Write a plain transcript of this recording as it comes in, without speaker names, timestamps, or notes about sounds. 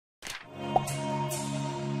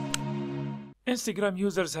Instagram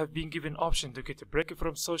users have been given option to get a break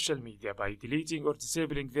from social media by deleting or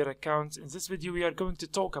disabling their accounts. In this video, we are going to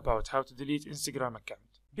talk about how to delete Instagram account.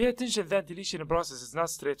 Pay attention that deletion process is not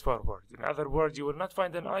straightforward. In other words, you will not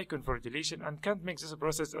find an icon for deletion and can't make this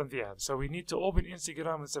process on the app. So we need to open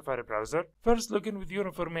Instagram in Safari browser. First, log in with your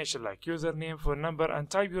information like username, phone number, and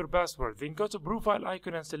type your password. Then go to profile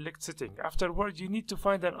icon and select setting. Afterward, you need to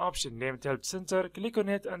find an option named Help Center. Click on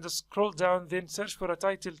it and scroll down. Then search for a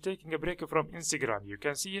title taking a break from Instagram. You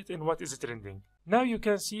can see it in what is trending. Now you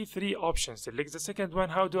can see three options. Select the second one,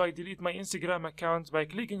 how do I delete my Instagram account? By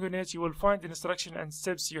clicking on it, you will find instruction and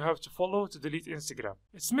steps you have to follow to delete Instagram.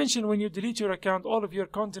 It's mentioned when you delete your account, all of your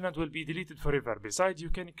content will be deleted forever. Besides, you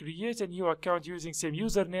can create a new account using same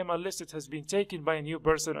username unless it has been taken by a new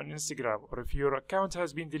person on Instagram, or if your account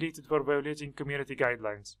has been deleted for violating community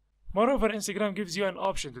guidelines. Moreover, Instagram gives you an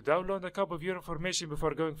option to download a copy of your information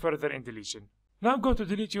before going further in deletion. Now go to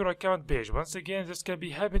delete your account page. Once again, this can be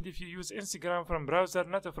happened if you use Instagram from browser,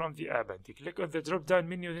 not from the app. And click on the drop down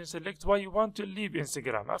menu, then select why you want to leave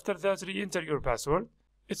Instagram. After that, re-enter your password.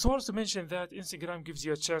 It's worth to mention that Instagram gives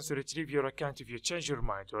you a chance to retrieve your account if you change your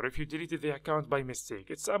mind or if you deleted the account by mistake.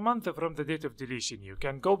 It's a month from the date of deletion. You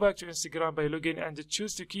can go back to Instagram by logging and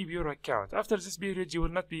choose to keep your account. After this period, you will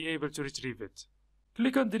not be able to retrieve it.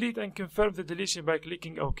 Click on delete and confirm the deletion by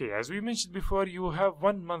clicking OK. As we mentioned before, you have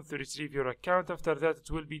 1 month to retrieve your account. After that, it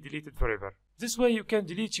will be deleted forever. This way, you can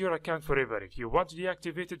delete your account forever. If you want to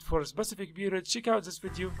deactivate it for a specific period, check out this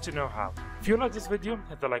video to know how. If you like this video,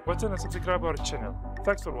 hit the like button and subscribe our channel.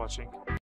 Thanks for watching.